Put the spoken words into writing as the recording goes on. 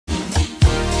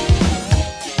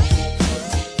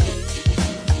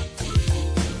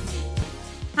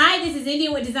India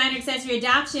with Designer Accessory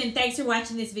Adoption. Thanks for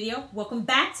watching this video. Welcome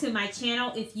back to my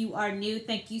channel. If you are new,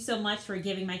 thank you so much for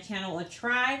giving my channel a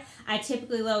try. I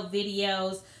typically load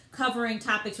videos covering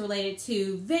topics related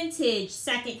to vintage,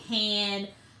 secondhand,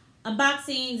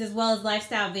 unboxings, as well as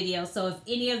lifestyle videos. So if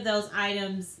any of those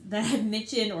items that I've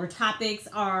mentioned or topics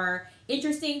are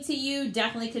interesting to you,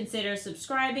 definitely consider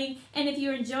subscribing. And if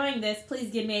you're enjoying this, please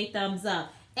give me a thumbs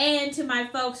up. And to my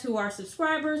folks who are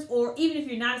subscribers, or even if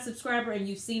you're not a subscriber and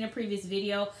you've seen a previous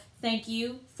video, thank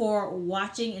you for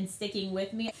watching and sticking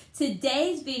with me.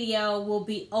 Today's video will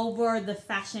be over the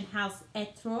fashion house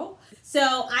Etro.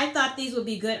 So I thought these would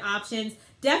be good options.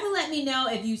 Definitely let me know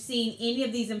if you've seen any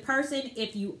of these in person,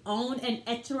 if you own an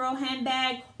Etro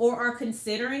handbag or are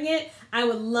considering it. I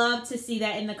would love to see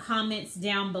that in the comments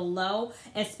down below,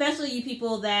 especially you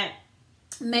people that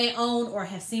may own or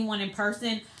have seen one in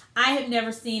person. I have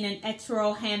never seen an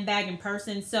Etro handbag in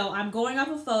person, so I'm going off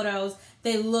of photos.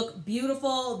 They look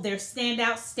beautiful. They're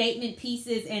standout statement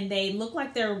pieces, and they look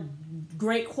like they're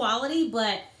great quality,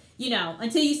 but you know,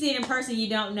 until you see it in person, you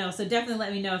don't know. So definitely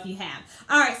let me know if you have.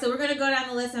 All right, so we're going to go down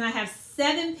the list, and I have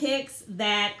 7 picks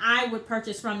that I would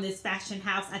purchase from this fashion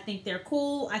house. I think they're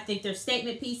cool. I think they're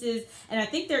statement pieces, and I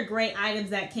think they're great items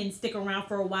that can stick around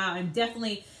for a while and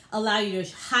definitely allow you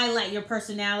to highlight your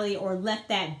personality or let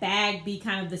that bag be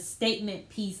kind of the statement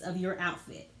piece of your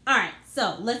outfit. All right,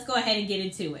 so let's go ahead and get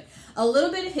into it. A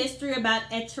little bit of history about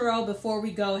Etro before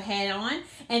we go head on,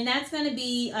 and that's going to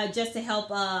be just to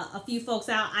help a few folks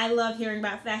out. I love hearing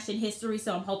about fashion history,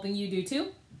 so I'm hoping you do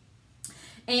too.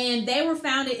 And they were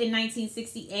founded in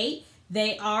 1968.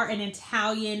 They are an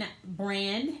Italian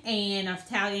brand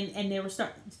and they were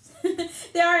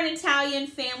they are an Italian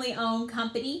family-owned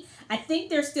company. I think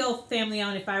they're still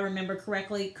family-owned if I remember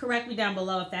correctly. Correct me down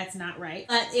below if that's not right.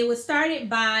 But it was started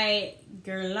by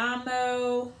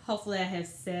Girolamo, hopefully I have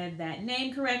said that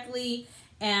name correctly,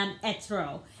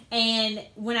 Etro. And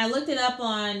when I looked it up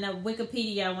on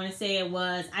Wikipedia, I want to say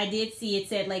I did see it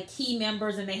said like key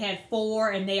members, and they had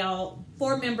 4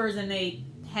 members, and they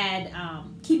had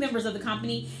key members of the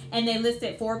company, and they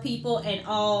listed 4 people, and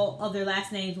all of their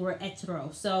last names were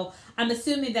Etro. So I'm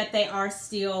assuming that they are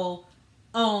still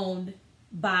owned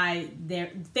by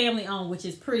their family owned, which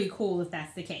is pretty cool if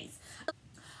that's the case.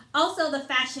 Also, the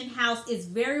fashion house is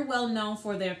very well known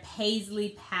for their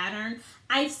Paisley pattern.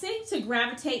 I seem to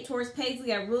gravitate towards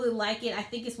Paisley. I really like it. I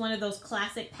think it's one of those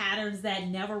classic patterns that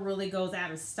never really goes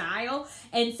out of style.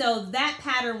 And so that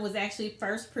pattern was actually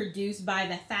first produced by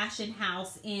the fashion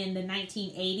house in the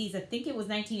 1980s. I think it was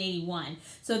 1981.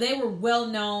 So they were well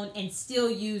known and still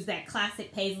use that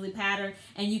classic Paisley pattern.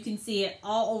 And you can see it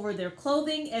all over their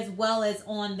clothing as well as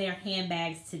on their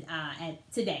handbags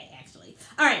today, actually.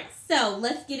 All right, so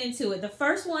let's get into it. The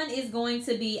first one is going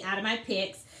to be, out of my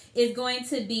picks, is going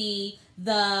to be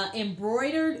the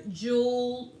embroidered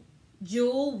jewel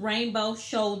rainbow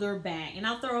shoulder bag. And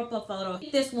I'll throw up a photo.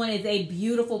 This one is a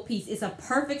beautiful piece. It's a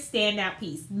perfect standout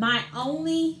piece.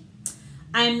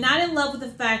 I'm not in love with the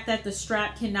fact that the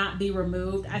strap cannot be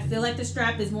removed. I feel like the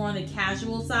strap is more on the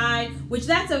casual side, which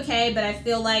that's okay, but I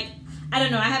feel like, I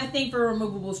don't know, I have a thing for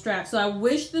removable straps. So I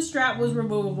wish the strap was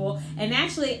removable. And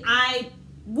actually, I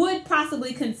would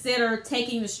possibly consider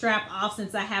taking the strap off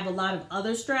since I have a lot of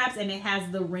other straps and it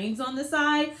has the rings on the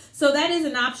side. So that is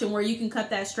an option where you can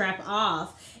cut that strap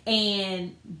off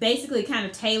and basically kind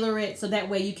of tailor it so that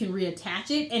way you can reattach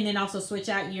it, and then also switch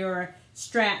out your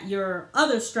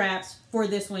other straps for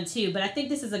this one too. But I think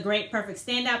this is a great, perfect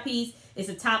standout piece. It's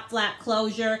a top flap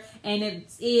closure, and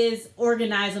it is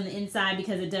organized on the inside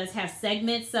because it does have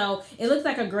segments. So it looks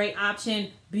like a great option.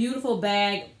 Beautiful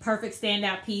bag, perfect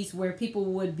standout piece where people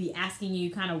would be asking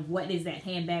you kind of, what is that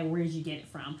handbag? Where did you get it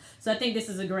from? So I think this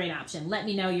is a great option. Let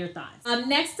me know your thoughts.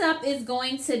 Next up is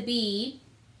going to be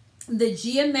the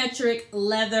geometric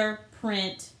leather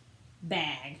print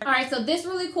bag. All right, so this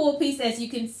really cool piece, as you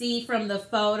can see from the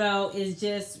photo, is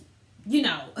just, you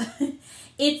know,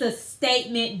 it's a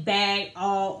statement bag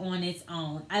all on its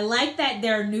own. I like that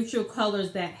there are neutral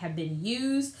colors that have been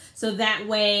used, so that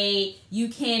way you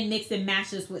can mix and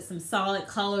match this with some solid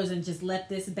colors and just let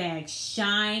this bag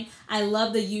shine. I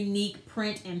love the unique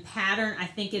print and pattern. I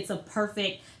think it's a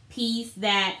perfect piece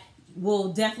that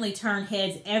will definitely turn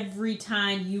heads every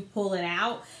time you pull it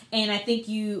out. And I think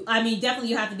definitely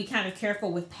you have to be kind of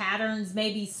careful with patterns.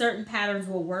 Maybe certain patterns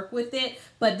will work with it,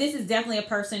 but this is definitely a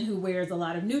person who wears a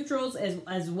lot of neutrals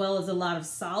as well as a lot of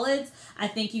solids. I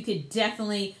think you could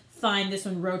definitely find this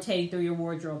one rotating through your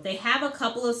wardrobe. They have a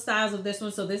couple of styles of this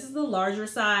one, so this is the larger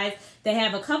size. They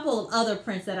have a couple of other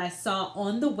prints that I saw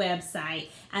on the website.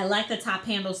 I like the top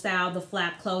handle style, the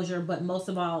flap closure, but most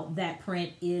of all, that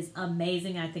print is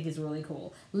amazing. I think it's really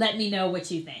cool. Let me know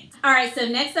what you think. All right, so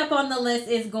next up on the list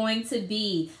is going to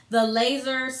be the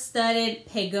laser studded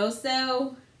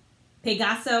Pegaso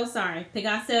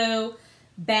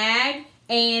bag.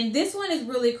 And this one is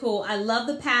really cool. I love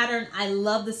the pattern. I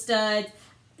love the studs.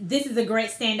 This is a great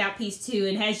standout piece too.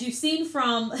 And as you've seen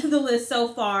from the list so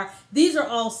far, these are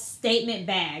all statement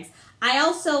bags. I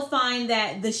also find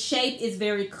that the shape is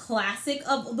very classic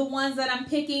of the ones that I'm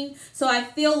picking. So I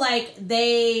feel like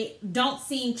they don't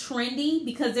seem trendy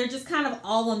because they're just kind of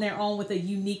all on their own with a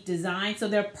unique design. So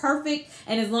they're perfect.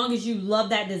 And as long as you love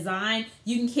that design,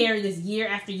 you can carry this year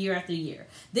after year after year.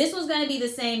 This one's going to be the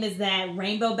same as that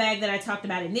rainbow bag that I talked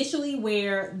about initially,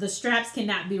 where the straps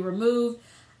cannot be removed.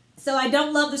 So I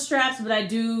don't love the straps, but I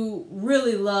do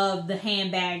really love the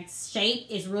handbag shape.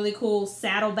 It's really cool.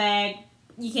 Saddle bag.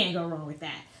 You can't go wrong with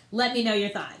that. Let me know your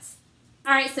thoughts.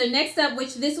 All right, so next up,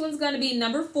 which this one's going to be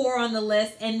number 4 on the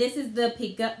list, and this is the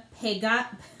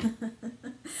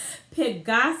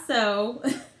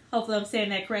Pegaso, hopefully I'm saying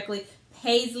that correctly,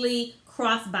 Paisley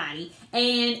crossbody.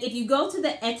 And if you go to the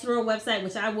Etro website,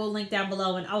 which I will link down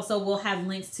below, and also we'll have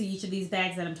links to each of these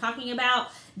bags that I'm talking about,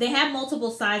 they have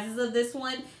multiple sizes of this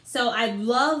one. So I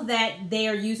love that they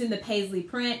are using the Paisley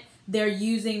print. They're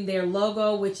using their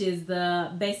logo, which is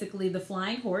basically the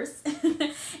flying horse.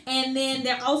 And then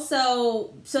they're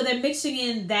also, so they're mixing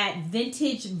in that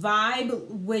vintage vibe,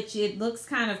 which it looks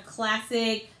kind of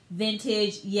classic,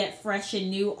 vintage, yet fresh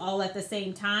and new all at the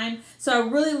same time. So I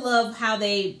really love how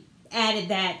they added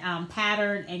that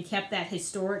pattern and kept that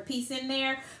historic piece in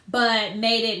there, but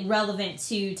made it relevant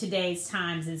to today's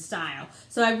times and style.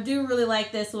 So I do really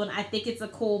like this one. I think it's a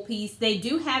cool piece. They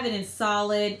do have it in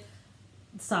solid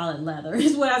leather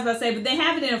is what I was about to say, but they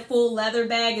have it in a full leather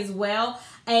bag as well.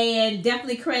 And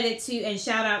definitely credit to and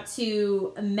shout out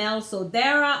to Melissa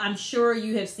Soldera. I'm sure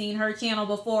you have seen her channel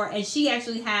before, and she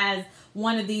actually has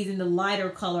one of these in the lighter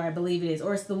color, I believe it is,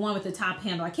 or it's the one with the top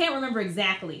handle. I can't remember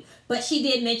exactly, but she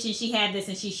did mention she had this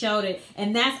and she showed it,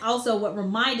 and that's also what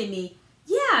reminded me,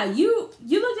 yeah, you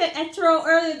looked at Etro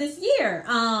earlier this year.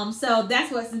 So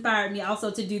that's what inspired me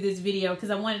also to do this video, because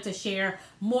I wanted to share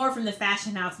more from the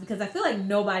fashion house, because I feel like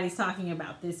nobody's talking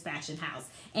about this fashion house.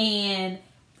 And,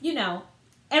 you know,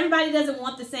 everybody doesn't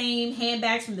want the same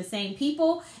handbags from the same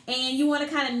people, and you want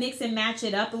to kind of mix and match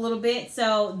it up a little bit.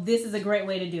 So this is a great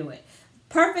way to do it.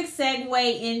 Perfect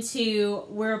segue into,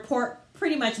 we're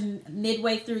pretty much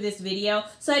midway through this video.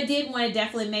 So I did want to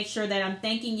definitely make sure that I'm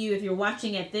thanking you. If you're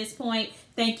watching at this point,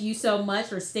 thank you so much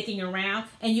for sticking around.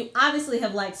 And you obviously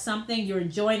have liked something. You're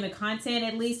enjoying the content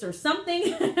at least, or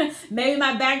something. Maybe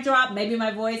my backdrop, maybe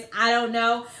my voice, I don't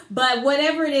know. But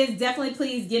whatever it is, definitely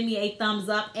please give me a thumbs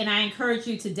up. And I encourage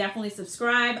you to definitely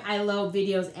subscribe. I load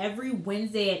videos every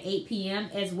Wednesday at 8 p.m.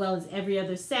 as well as every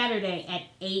other Saturday at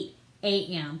 8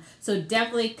 a.m. So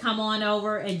definitely come on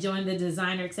over and join the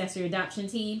designer accessory adoption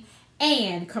team.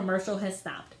 And commercial has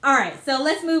stopped. All right, so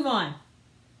let's move on.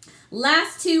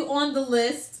 Last 2 on the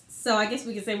list. So I guess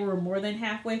we could say we were more than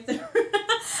halfway through.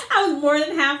 I was more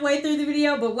than halfway through the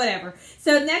video, but whatever.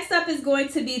 So next up is going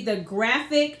to be the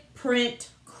graphic print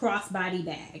crossbody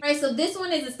bag. All right, so this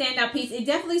one is a standout piece. It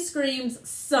definitely screams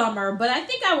summer, but I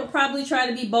think I would probably try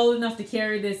to be bold enough to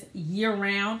carry this year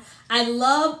round. I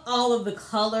love all of the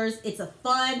colors. It's a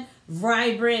fun,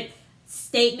 vibrant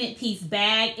statement piece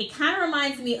bag. It kind of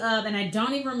reminds me of, and I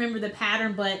don't even remember the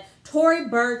pattern, but Tory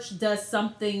Burch does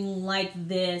something like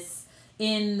this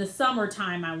in the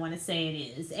summertime, I want to say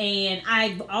it is. And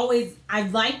I've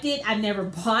liked it. I've never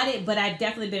bought it, but I've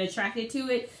definitely been attracted to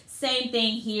it. Same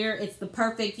thing here. It's the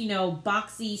perfect, you know,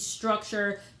 boxy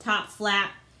structure, top flap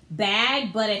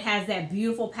bag, but it has that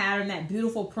beautiful pattern, that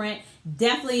beautiful print.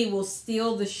 Definitely will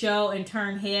steal the show and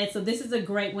turn heads. So this is a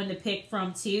great one to pick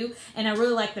from too. And I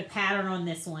really like the pattern on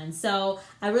this one. So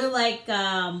I really like,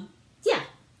 yeah,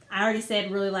 I already said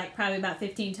really like probably about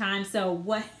 15 times. So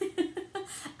what...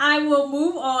 I will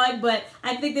move on, but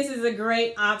I think this is a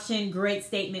great option, great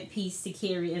statement piece to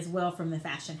carry as well from the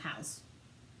fashion house.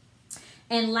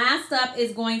 And last up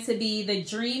is going to be the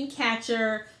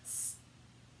Dreamcatcher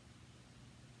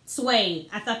suede.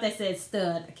 I thought that said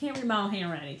stud. I can't read my own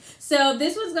handwriting. So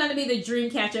this was going to be the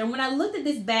Dreamcatcher. And when I looked at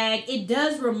this bag, it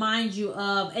does remind you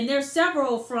of, and there's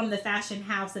several from the fashion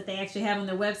house that they actually have on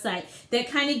their website that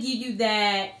kind of give you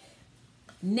that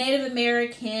Native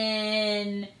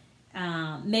American,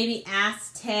 maybe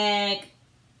Aztec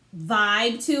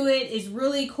vibe to it. Is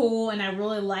really cool, and I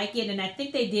really like it, and I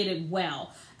think they did it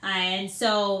well. And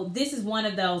so this is one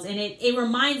of those, and it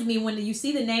reminds me, when you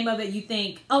see the name of it, you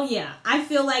think, oh yeah, I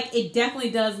feel like it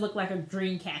definitely does look like a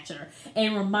dream catcher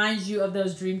and reminds you of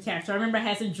those dream catcher. I remember I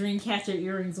had some dream catcher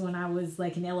earrings when I was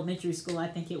like in elementary school, I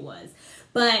think it was.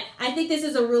 But I think this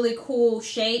is a really cool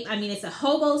shape. I mean, it's a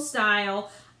hobo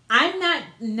style. I'm not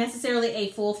necessarily a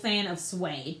full fan of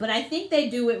suede, but I think they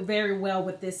do it very well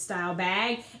with this style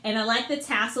bag. And I like the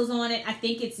tassels on it. I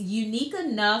think it's unique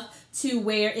enough to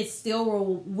where it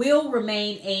still will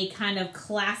remain a kind of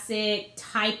classic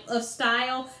type of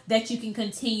style that you can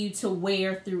continue to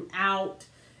wear throughout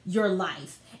your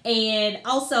life. And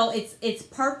also it's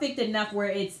perfect enough where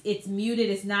it's muted.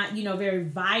 It's not, you know, very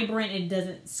vibrant. It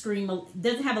doesn't scream,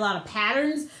 doesn't have a lot of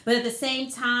patterns, but at the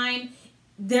same time,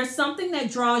 there's something that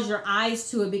draws your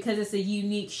eyes to it because it's a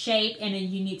unique shape and a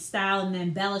unique style, and the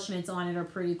embellishments on it are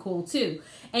pretty cool too.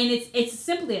 And it's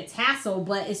simply a tassel,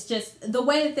 but it's just the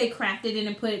way that they crafted it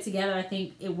and put it together, I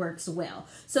think it works well.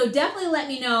 So definitely let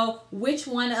me know which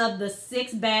one of the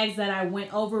 6 bags that I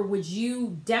went over would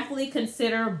you definitely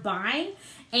consider buying.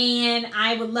 And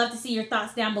I would love to see your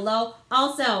thoughts down below.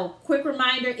 Also, quick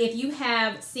reminder, if you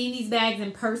have seen these bags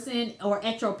in person, or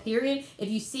Etro period, if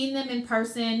you've seen them in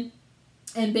person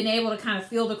and been able to kind of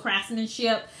feel the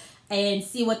craftsmanship and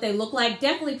see what they look like,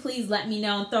 definitely please let me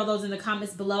know and throw those in the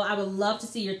comments below. I would love to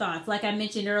see your thoughts. Like I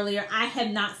mentioned earlier, I have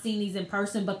not seen these in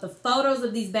person, but the photos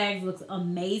of these bags look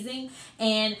amazing.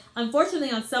 And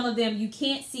unfortunately on some of them, you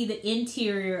can't see the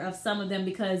interior of some of them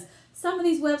because some of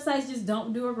these websites just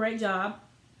don't do a great job,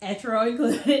 Etro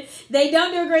included. They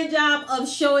don't do a great job of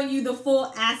showing you the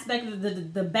full aspect of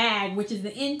the bag, which is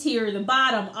the interior, the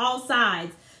bottom, all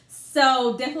sides.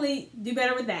 So definitely do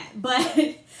better with that.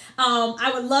 But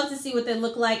I would love to see what they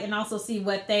look like and also see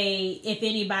what if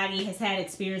anybody has had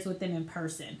experience with them in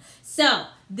person. So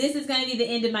this is going to be the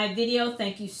end of my video.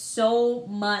 Thank you so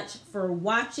much for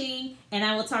watching, and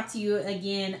I will talk to you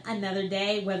again another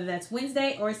day, whether that's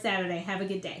Wednesday or Saturday. Have a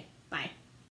good day. Bye.